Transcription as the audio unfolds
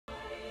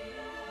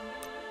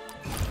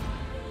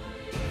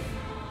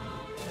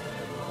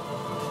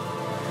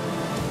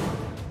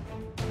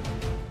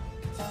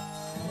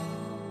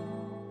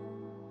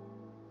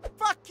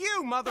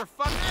you,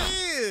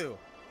 motherfucker! You!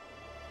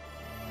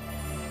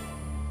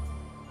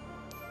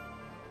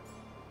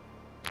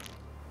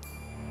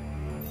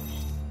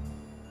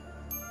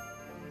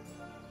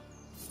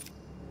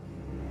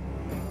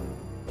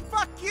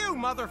 Fuck you,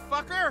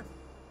 motherfucker!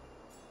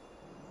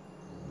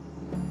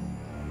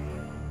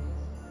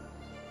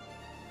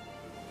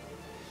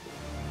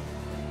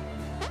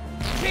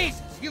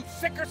 Jesus, you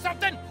sick or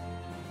something?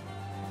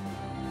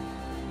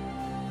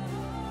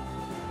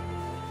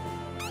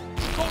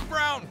 Cold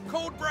brown!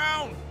 Cold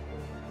brown!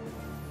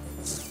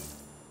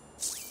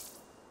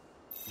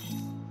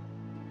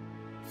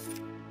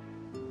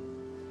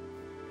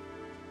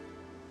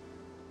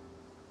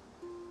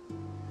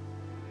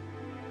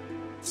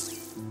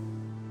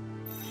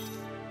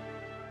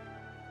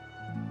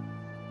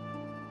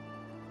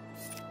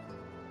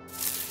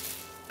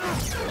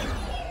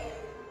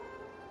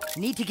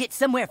 Need to get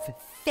somewhere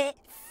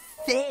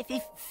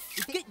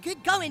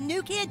good going,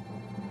 new kid.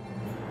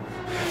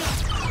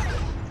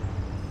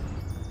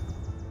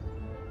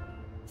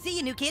 See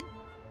you, new kid.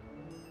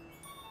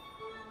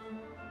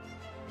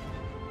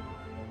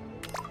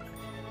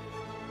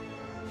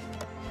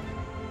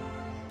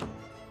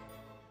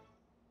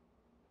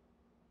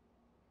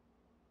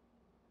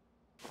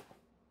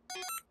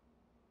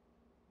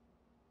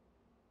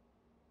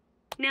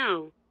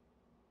 No.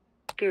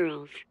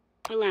 Girls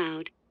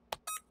allowed.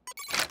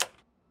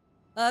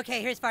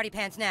 Okay, here's Farty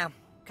Pants now.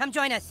 Come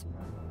join us.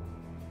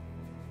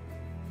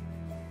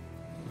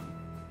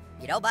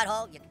 You know,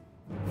 butthole,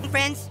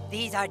 Friends,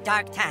 these are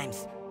dark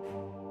times.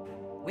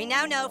 We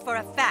now know for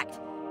a fact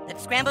that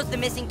Scrambles the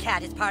Missing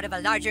Cat is part of a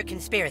larger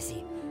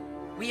conspiracy.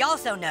 We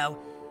also know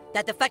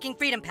that the fucking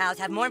Freedom Pals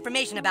have more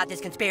information about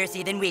this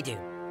conspiracy than we do.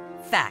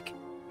 Fact.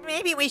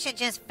 Maybe we should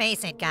just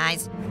face it,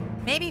 guys.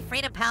 Maybe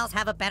Freedom Pals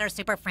have a better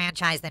super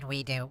franchise than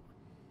we do.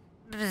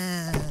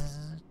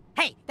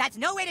 Hey, that's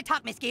no way to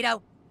talk,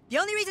 Mosquito. The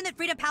only reason that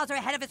Freedom Pals are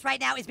ahead of us right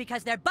now is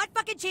because they're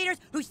butt-fucking cheaters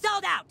who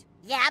sold out.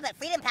 Yeah, but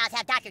Freedom Pals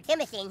have Dr.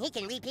 Timothy, and he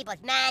can read people's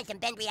minds and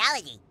bend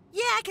reality.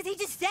 Yeah, because he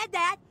just said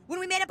that. When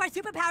we made up our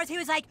superpowers, he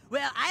was like,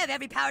 well, I have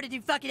every power to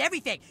do fucking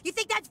everything. You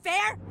think that's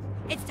fair?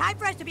 It's time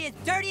for us to be as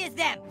dirty as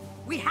them.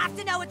 We have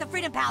to know what the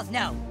Freedom Pals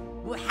know.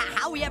 Well,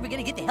 how are we ever going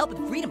to get the help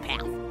of the Freedom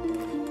Pals?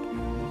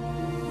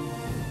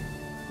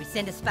 We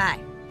send a spy.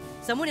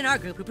 Someone in our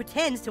group who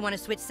pretends to want to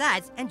switch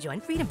sides and join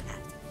Freedom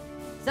Pals.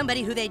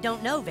 Somebody who they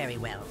don't know very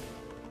well.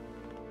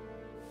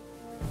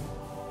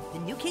 The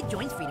new kid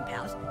joins Freedom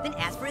Pals, then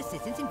asks for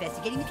assistance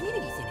investigating the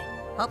community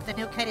center. Hope the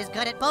new kid is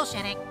good at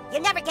bullshitting.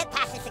 You'll never get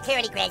past the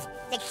security grids.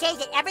 They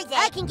change it every day.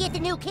 I can get the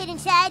new kid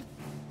inside.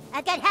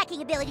 I've got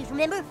hacking abilities,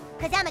 remember?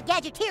 Because I'm a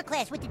gadgeteer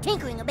class with the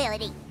tinkering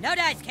ability. No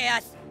dice,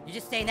 Chaos. You're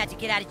just saying that to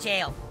get out of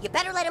jail. You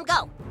better let him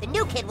go. The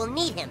new kid will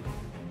need him.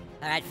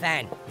 All right,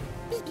 fine.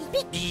 Beep, beep,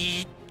 beep.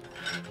 Beep.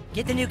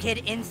 Get the new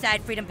kid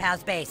inside Freedom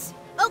Pal's base.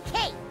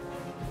 Okay.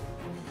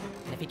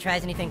 And if he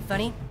tries anything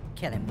funny,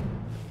 kill him.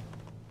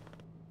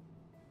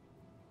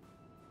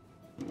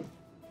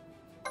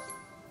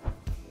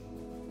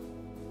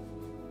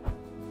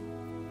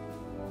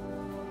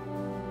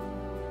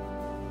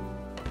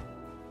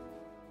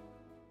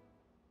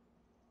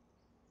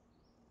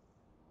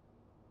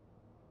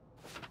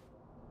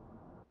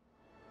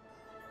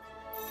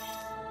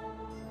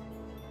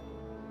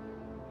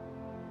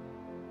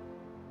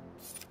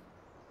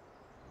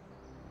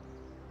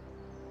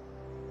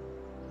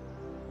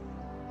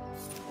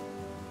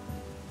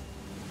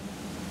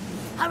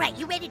 All right,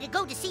 you ready to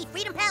go to see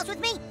Freedom Pals with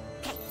me?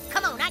 Okay,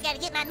 come on, I gotta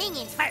get my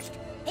minions first.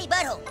 Hey,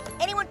 butthole,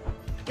 anyone?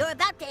 You're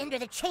about to enter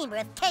the chamber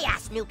of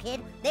chaos, new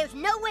kid. There's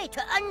no way to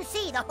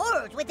unsee the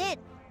horrors within.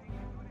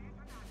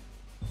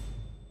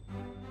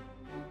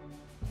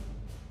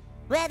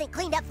 We haven't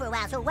cleaned up for a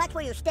while, so watch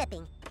where you're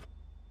stepping.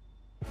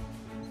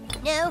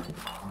 No,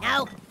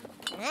 no,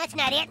 that's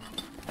not it.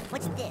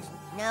 What's this?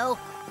 No,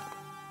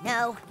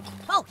 no.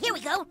 Oh, here we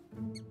go.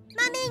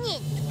 My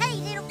minions! Hey,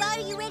 little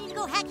buddy, you ready to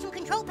go hack some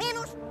control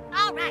panels?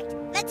 All right,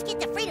 let's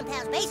get to Freedom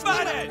Pals base.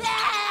 Spotted!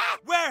 Ah!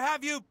 Where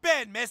have you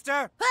been,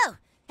 mister? Oh,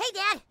 hey,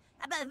 Dad.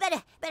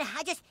 But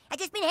I just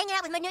been hanging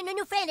out with my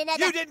new friend and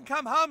You didn't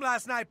come home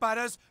last night,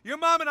 Butters. Your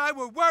mom and I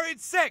were worried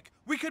sick.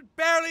 We could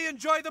barely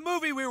enjoy the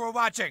movie we were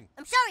watching.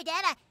 I'm sorry,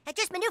 Dad. I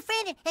just my new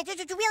friend and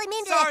just really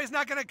mean to. Sorry's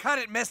not gonna cut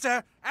it,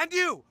 mister. And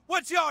you,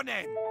 what's your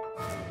name?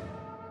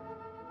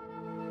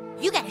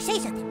 You gotta say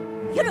something.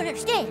 You don't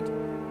understand.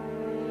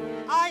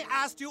 I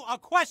asked you a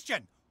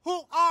question.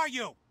 Who are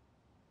you?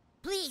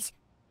 Please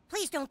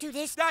don't do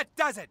this. That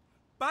does it.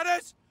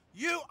 Butters,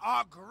 you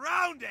are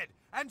grounded.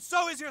 And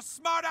so is your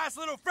smart-ass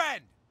little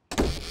friend.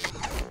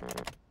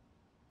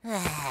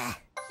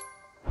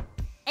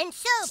 And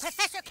so,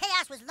 Professor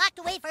Chaos was locked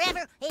away forever,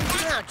 and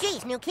oh,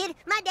 geez, new kid,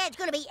 my dad's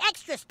gonna be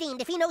extra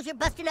steamed if he knows you're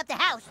busting up the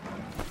house.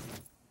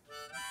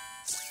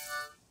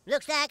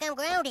 Looks like I'm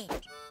grounded.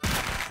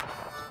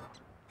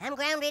 I'm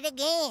grounded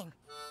again.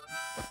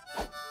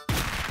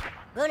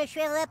 Gonna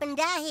shrivel up and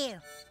die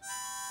here.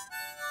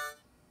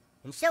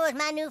 And so is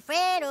my new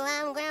friend, or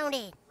I'm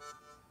grounded.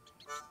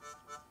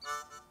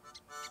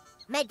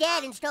 My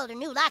dad installed a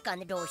new lock on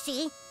the door,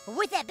 see?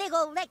 With that big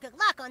old electric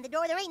lock on the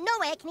door, there ain't no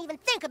way I can even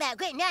think about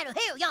getting out of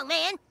here, young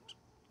man.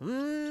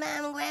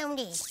 I'm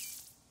grounded.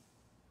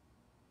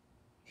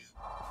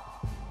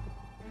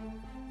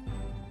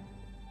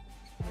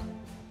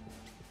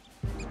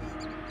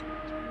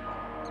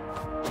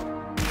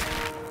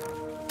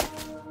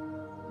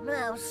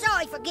 Oh,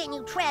 sorry for getting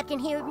you trapped in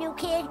here, new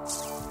kid.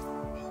 Ow!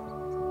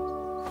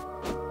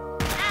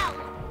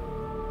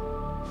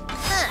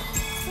 Huh.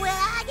 Well,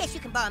 I guess you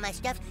can borrow my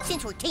stuff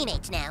since we're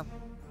teammates now.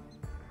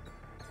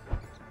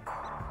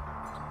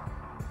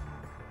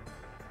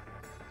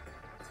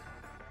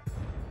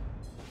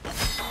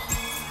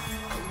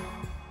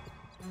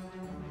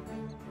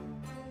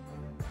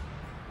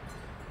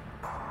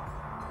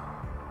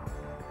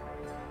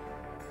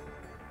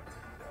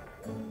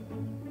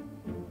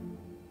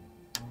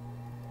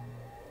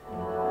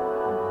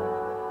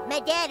 My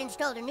dad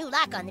installed a new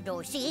lock on the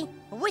door, see?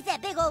 With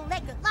that big old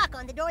electric lock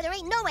on the door, there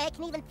ain't no way I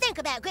can even think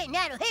about getting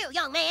out of here,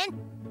 young man.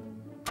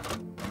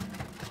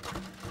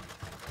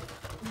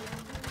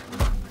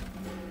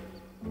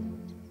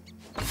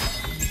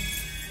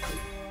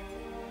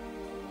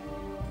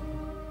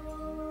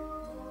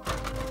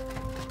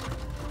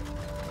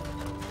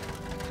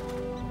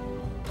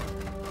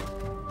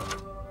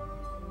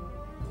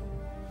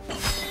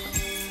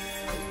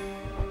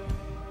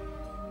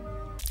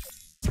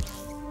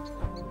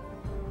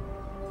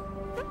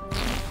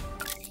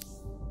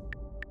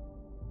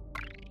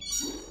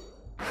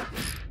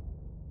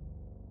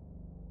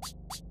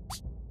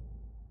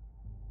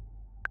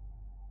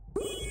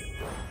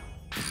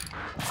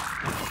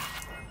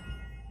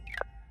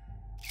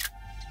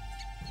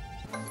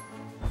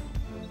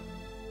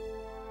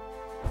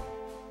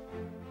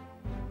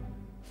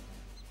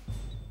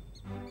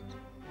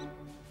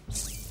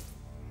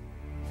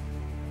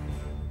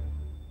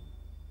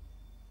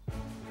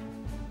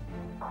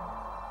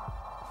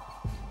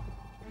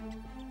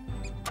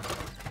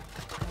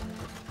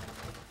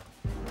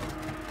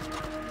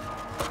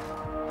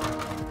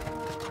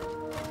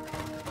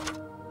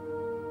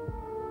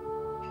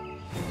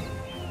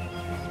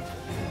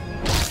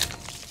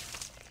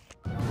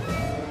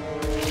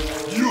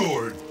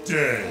 You're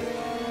dead.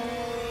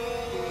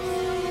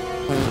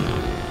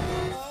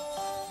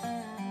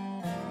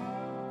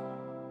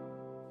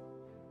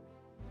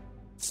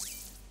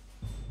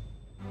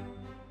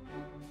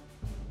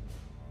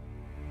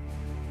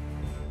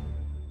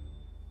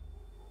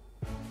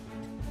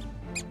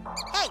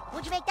 Hey,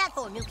 what'd you make that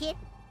for, new kid?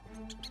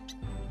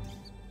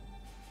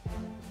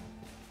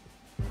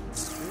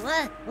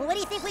 What do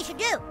you think we should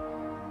do?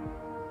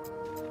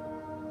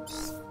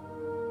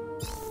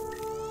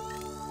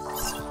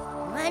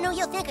 I know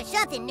you'll think of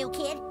something, new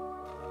kid.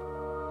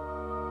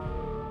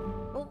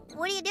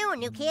 What are you doing,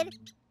 new kid?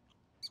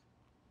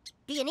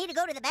 Do you need to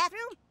go to the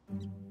bathroom?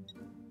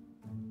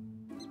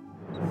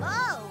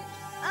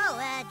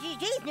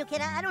 Geez, new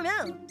kid, I don't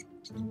know.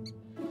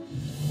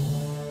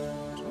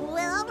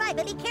 Well, all right,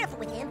 but be careful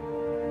with him.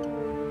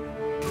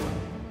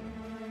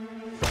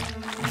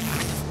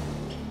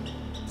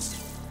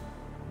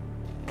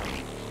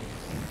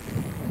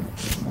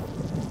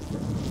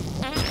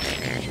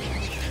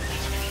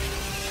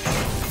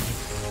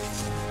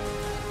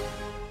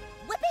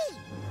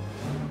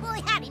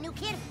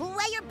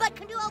 Your butt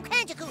can do all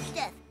kinds of cool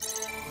stuff.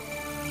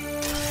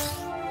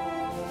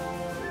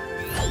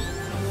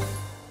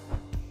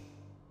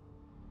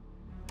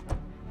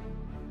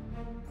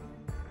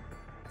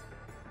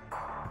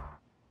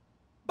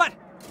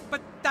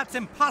 But that's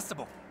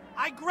impossible.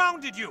 I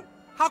grounded you.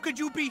 How could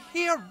you be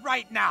here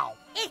right now?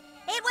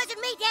 It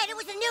wasn't me, Dad. It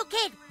was a new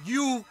kid.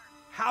 You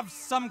have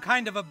some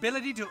kind of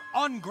ability to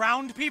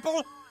unground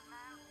people?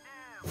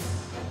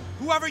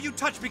 Whoever you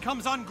touch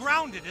becomes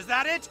ungrounded, is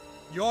that it?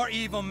 Your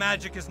evil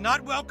magic is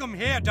not welcome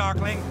here,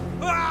 Darkling.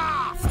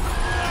 Ah!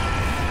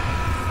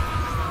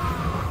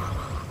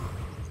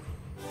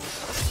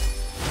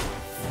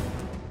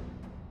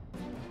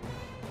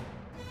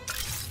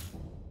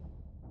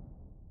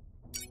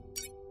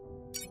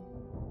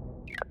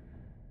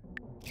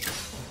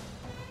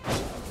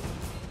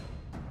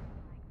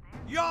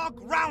 You're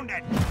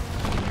grounded!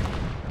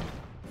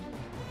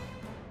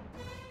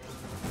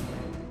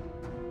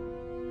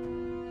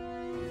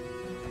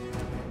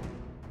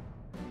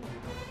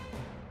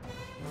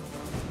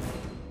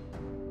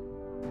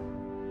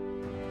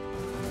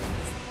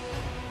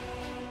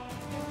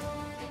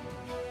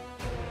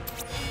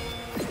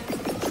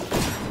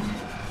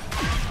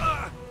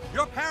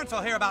 Your parents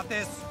will hear about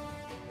this.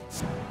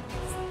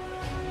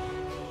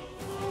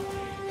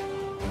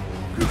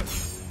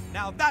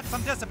 Now that's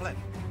some discipline.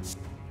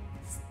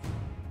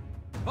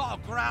 I'll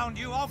ground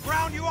you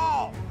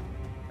all!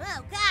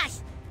 Oh, gosh!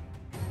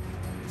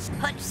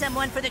 Punch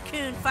someone for the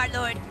coon, Fart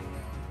Lord.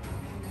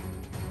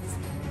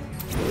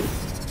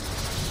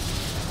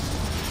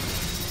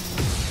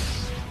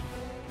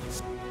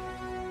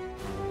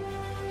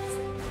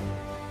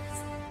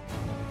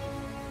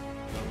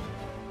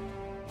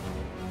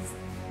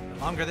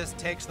 The longer this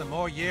takes, the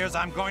more years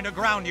I'm going to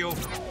ground you.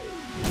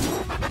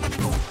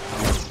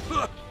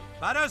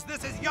 Butters,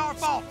 this is your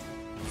fault!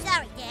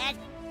 Sorry, Dad.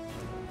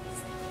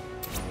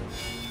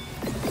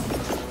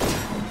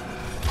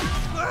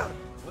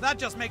 Well, that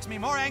just makes me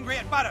more angry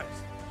at Butters.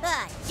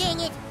 Ah, dang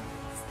it.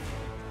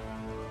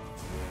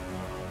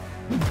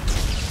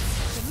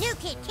 The new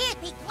kid can't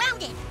be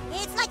grounded.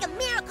 It's like a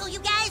miracle, you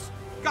guys.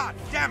 God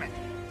damn it!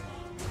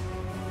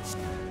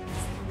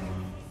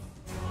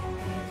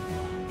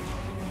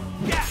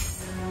 Yeah!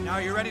 Now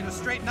you ready to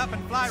straighten up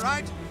and fly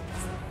right?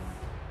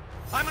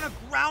 I'm gonna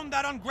ground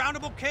that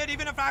ungroundable kid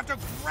even if I have to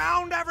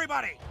ground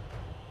everybody!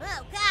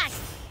 Oh, gosh.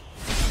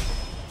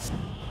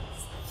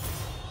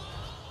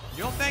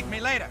 You'll thank me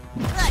later.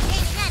 Dang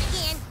it, not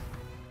again.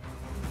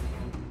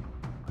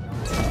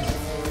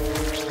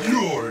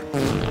 You're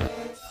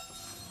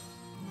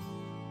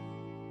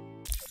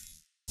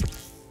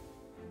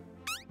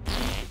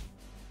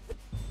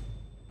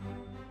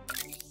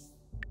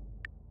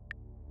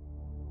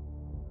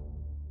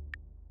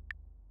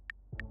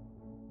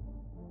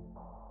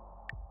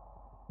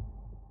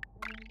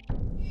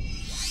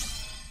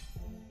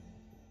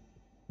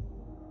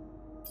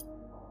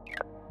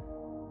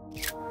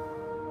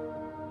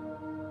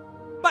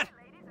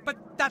But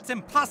that's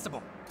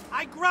impossible.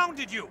 I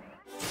grounded you.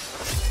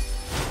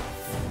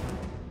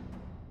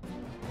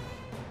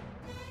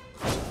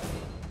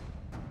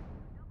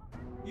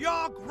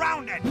 You're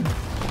grounded.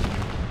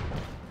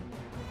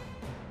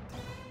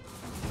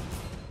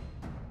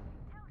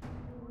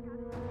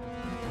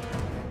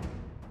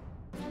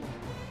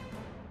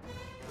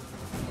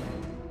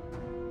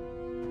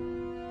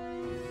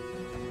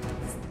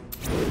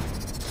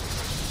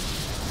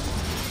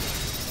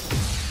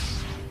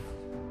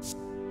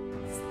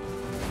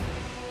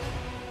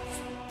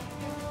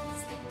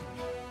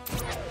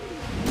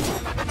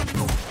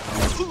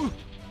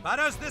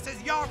 Butters, this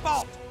is your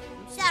fault.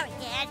 I'm sorry,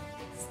 Dad.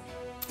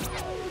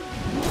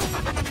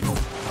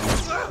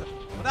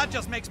 Well, that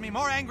just makes me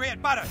more angry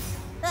at Butters.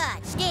 Ah,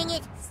 dang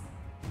it.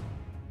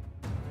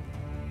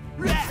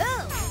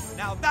 Oh,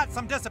 Now that's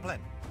some discipline.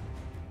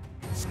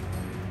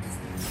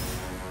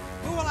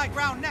 Who will I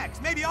ground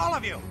next? Maybe all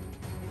of you.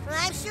 well,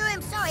 I'm sure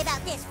I'm sorry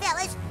about this,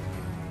 fellas.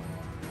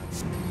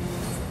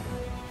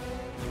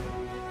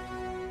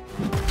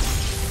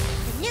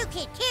 The new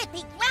kid can't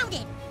be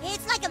grounded.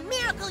 It's like a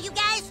miracle, you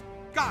guys.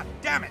 God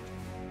damn it!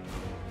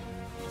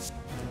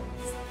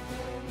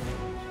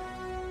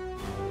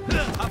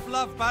 Tough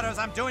love, Butters.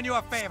 I'm doing you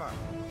a favor.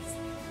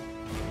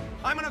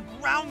 I'm gonna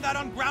ground that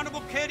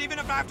ungroundable kid even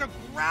if I have to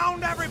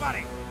ground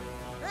everybody.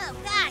 Oh,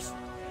 gosh.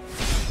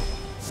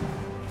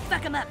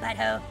 Fuck him up,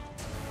 butthole.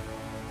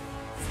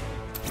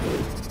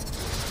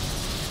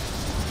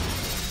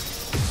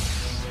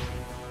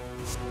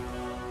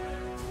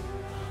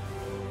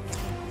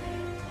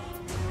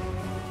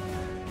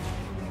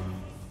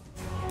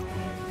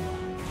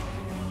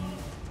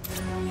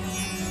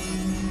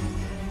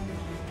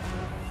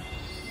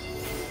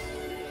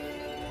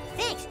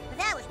 Thanks. If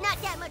that was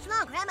not that much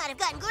longer, I might have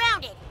gotten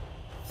grounded.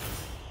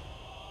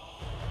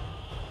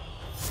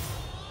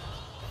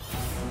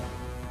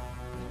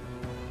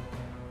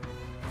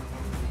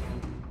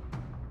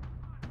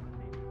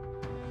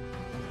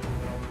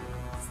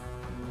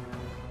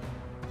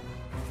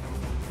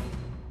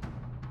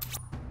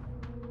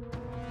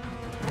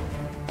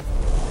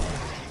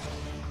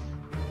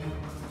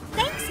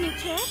 Thanks, new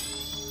kid.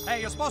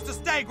 Hey, you're supposed to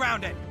stay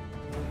grounded.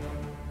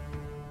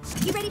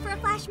 You ready for a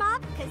flash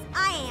mob? Because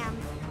I am.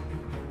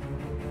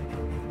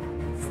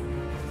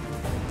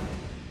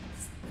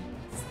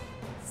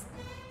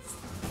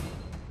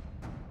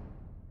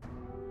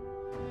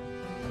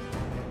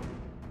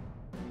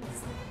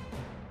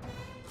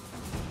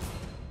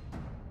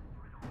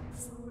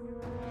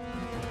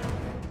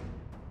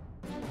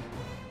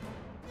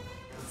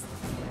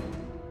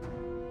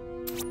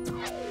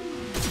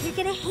 You're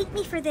gonna hate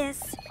me for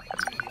this.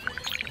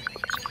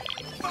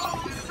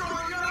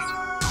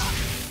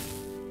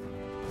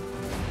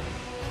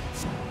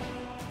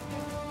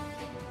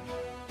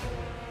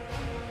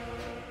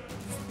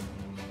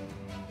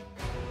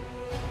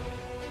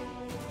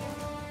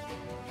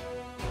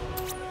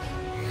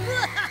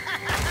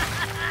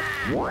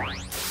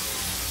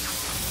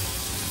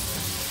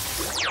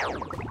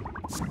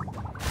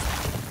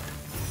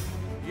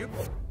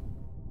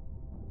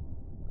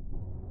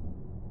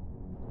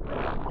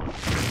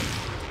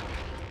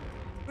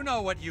 You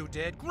know what you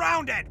did.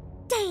 Grounded!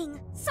 Dang!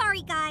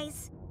 Sorry,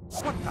 guys.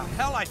 What the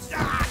hell?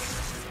 Ah!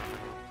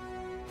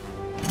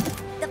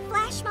 The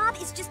flash mob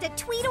is just a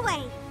tweet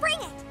away. Bring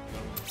it!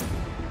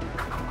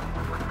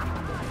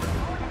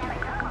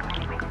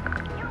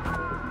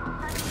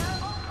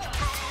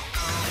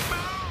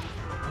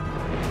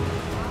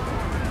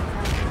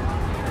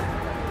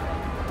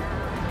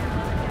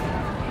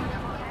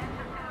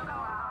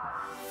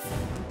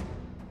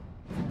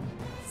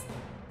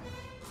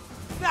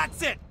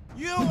 That's it!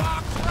 You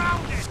are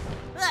grounded!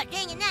 Oh,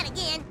 dang it, not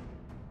again.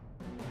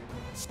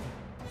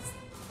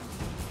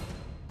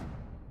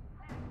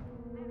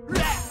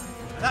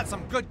 That's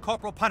some good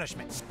corporal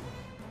punishment.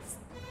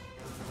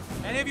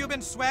 Any of you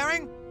been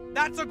swearing?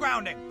 That's a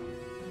grounding.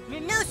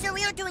 No, sir,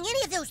 we aren't doing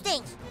any of those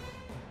things.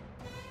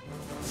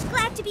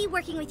 Glad to be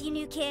working with you,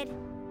 new kid.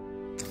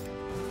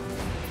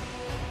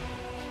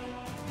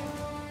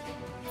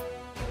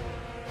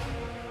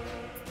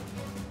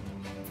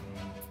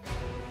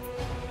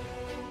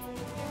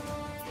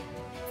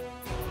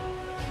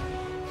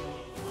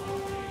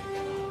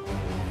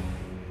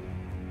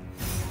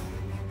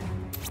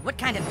 What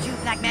kind of Jew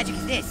black magic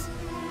is this?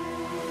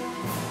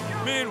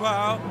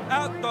 Meanwhile,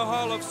 at the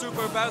Hall of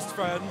Super Best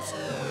Friends.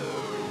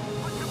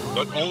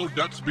 Let all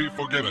debts be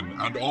forgiven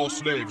and all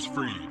slaves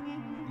free.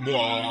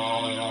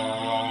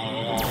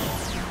 Mwah.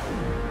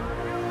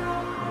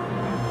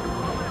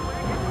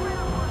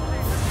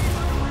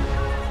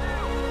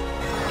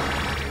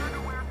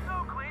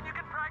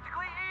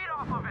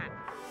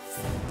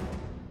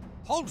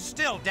 Hold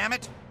still, damn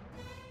it!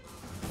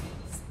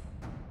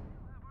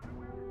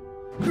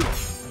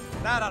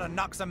 That ought to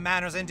knock some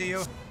manners into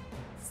you.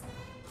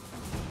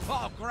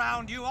 I'll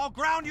ground you! I'll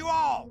ground you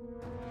all!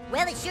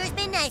 Well, it sure's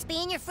been nice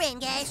being your friend,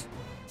 guys.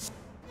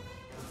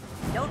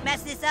 Don't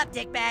mess this up,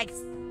 dickbag.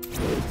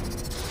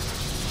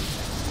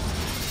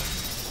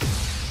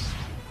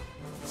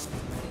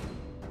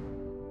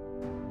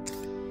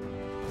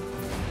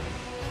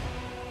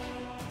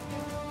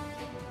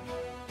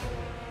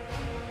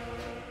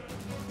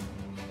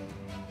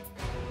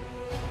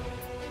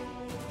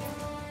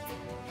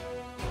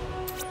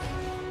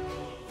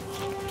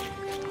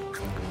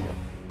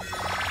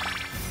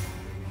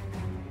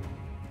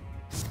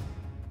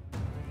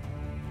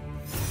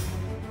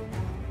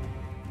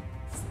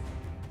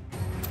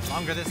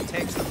 The longer this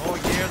takes, the more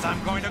years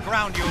I'm going to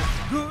ground you.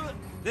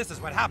 This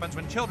is what happens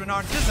when children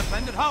aren't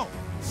disciplined at home.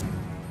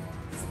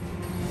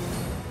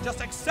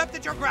 Just accept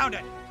that you're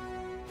grounded.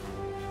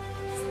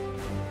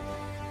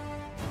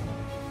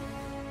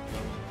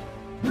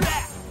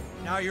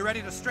 Now you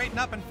ready to straighten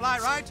up and fly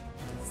right?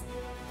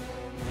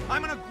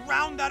 I'm gonna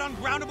ground that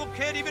ungroundable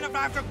kid even if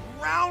I have to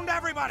ground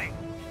everybody.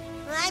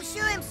 Well, I'm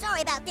sure I'm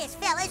sorry about this,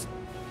 fellas.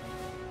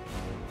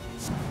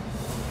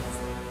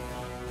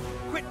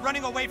 Quit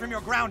running away from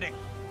your grounding.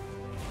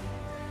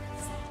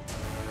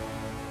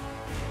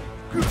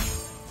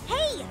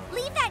 Hey,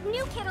 leave that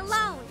new kid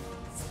alone.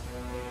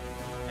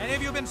 Any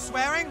of you been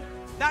swearing?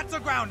 That's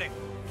a grounding.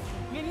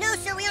 No,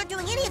 sir, we aren't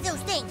doing any of those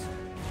things.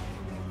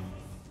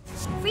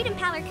 Freedom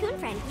Pal or Coon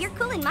Friend, you're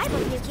cool in my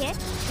book, new kid.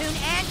 Coon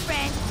and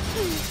friend.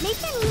 Maybe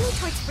I'm leaning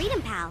towards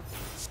Freedom Pal.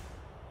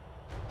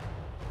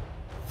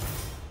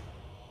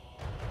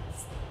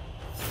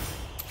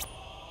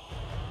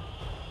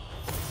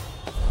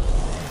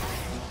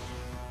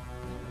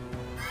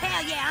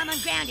 Hell yeah, I'm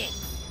ungrounded.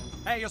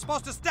 Hey, you're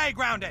supposed to stay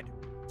grounded.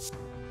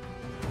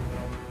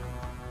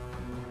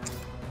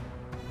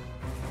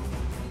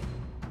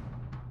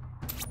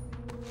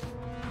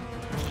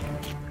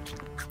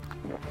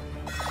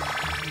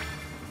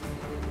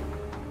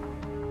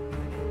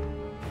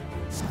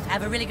 I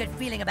have a really good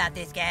feeling about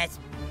this, guys.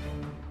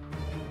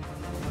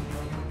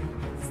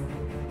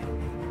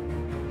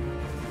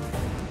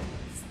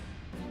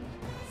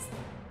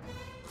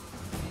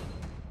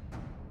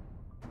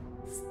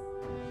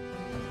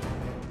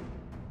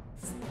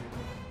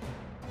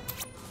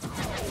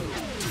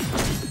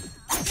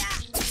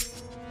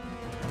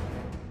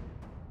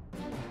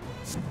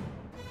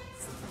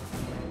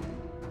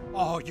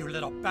 Oh, you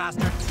little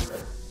bastard.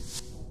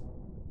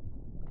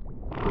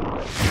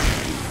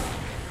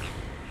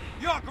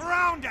 You're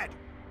grounded!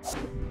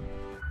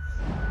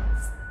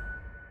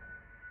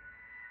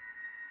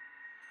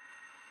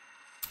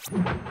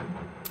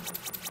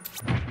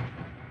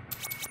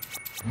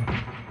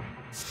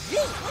 Gee,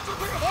 what'd you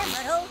do to them,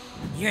 butthole?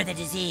 You're the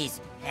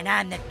disease, and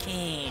I'm the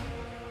king.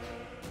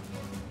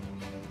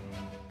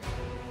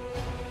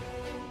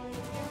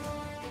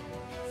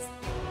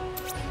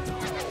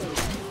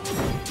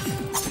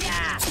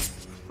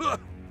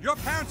 Your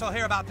parents will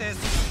hear about this.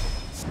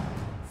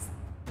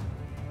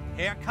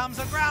 Here comes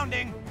a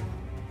grounding.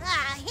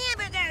 Ah,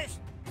 hamburgers!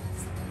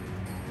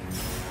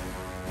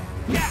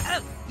 Yeah.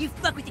 Oh, you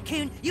fuck with the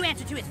coon, you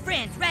answer to his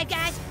friends, right,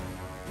 guys?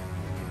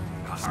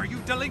 Are you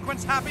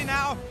delinquents happy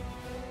now?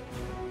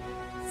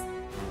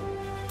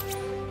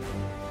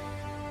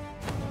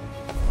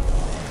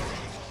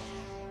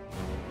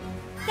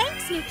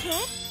 Thanks, new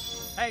kid.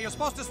 Hey, you're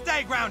supposed to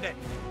stay grounded.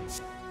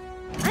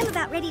 I'm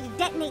about ready to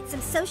detonate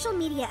some social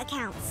media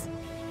accounts.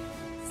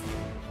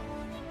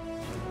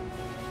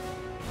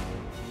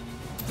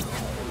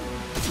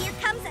 Here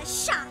comes a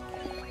shock.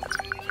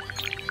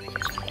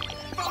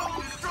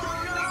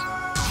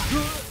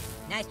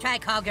 Nice try,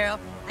 call girl.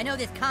 I know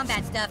this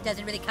combat stuff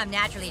doesn't really come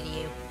naturally to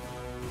you.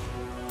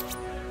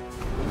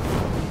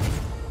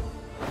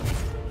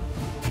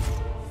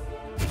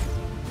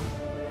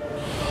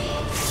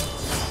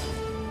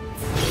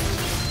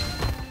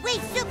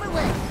 Wait, Super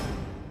One!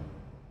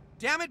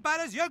 Damn it,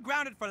 Butters, you're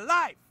grounded for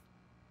life.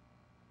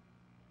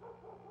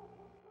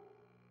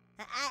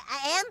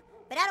 I am,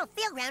 but I don't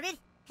feel grounded.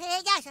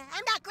 Hey, guys,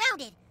 I'm not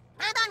grounded.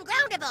 I'm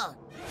ungroundable.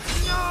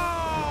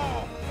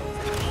 No!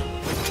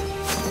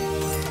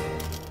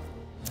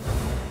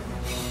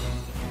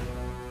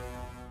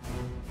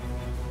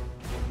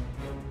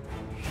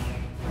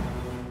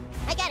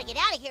 I gotta get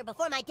out of here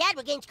before my dad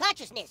regains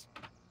consciousness.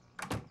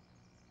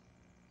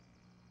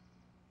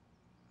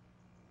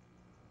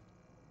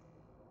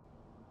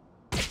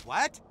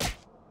 What?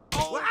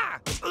 Oh! Ah!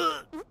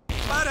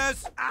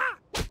 Butters! Ah!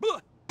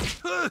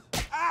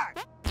 Ah!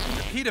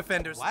 Repeat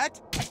offenders.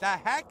 What? The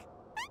heck?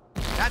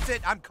 That's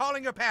it. I'm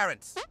calling your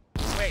parents.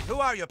 Wait, who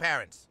are your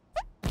parents?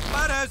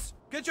 Butters!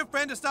 Get your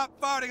friend to stop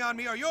farting on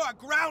me or you're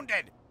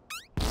grounded!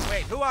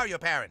 Wait, who are your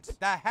parents?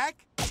 The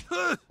heck?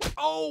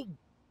 Oh!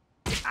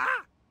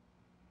 Ah!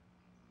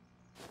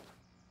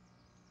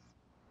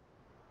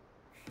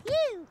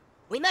 Phew.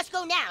 We must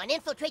go now and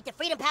infiltrate the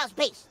Freedom Pals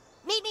base.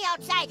 Meet me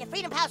outside the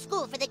Freedom Pals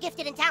School for the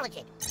Gifted and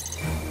Talented.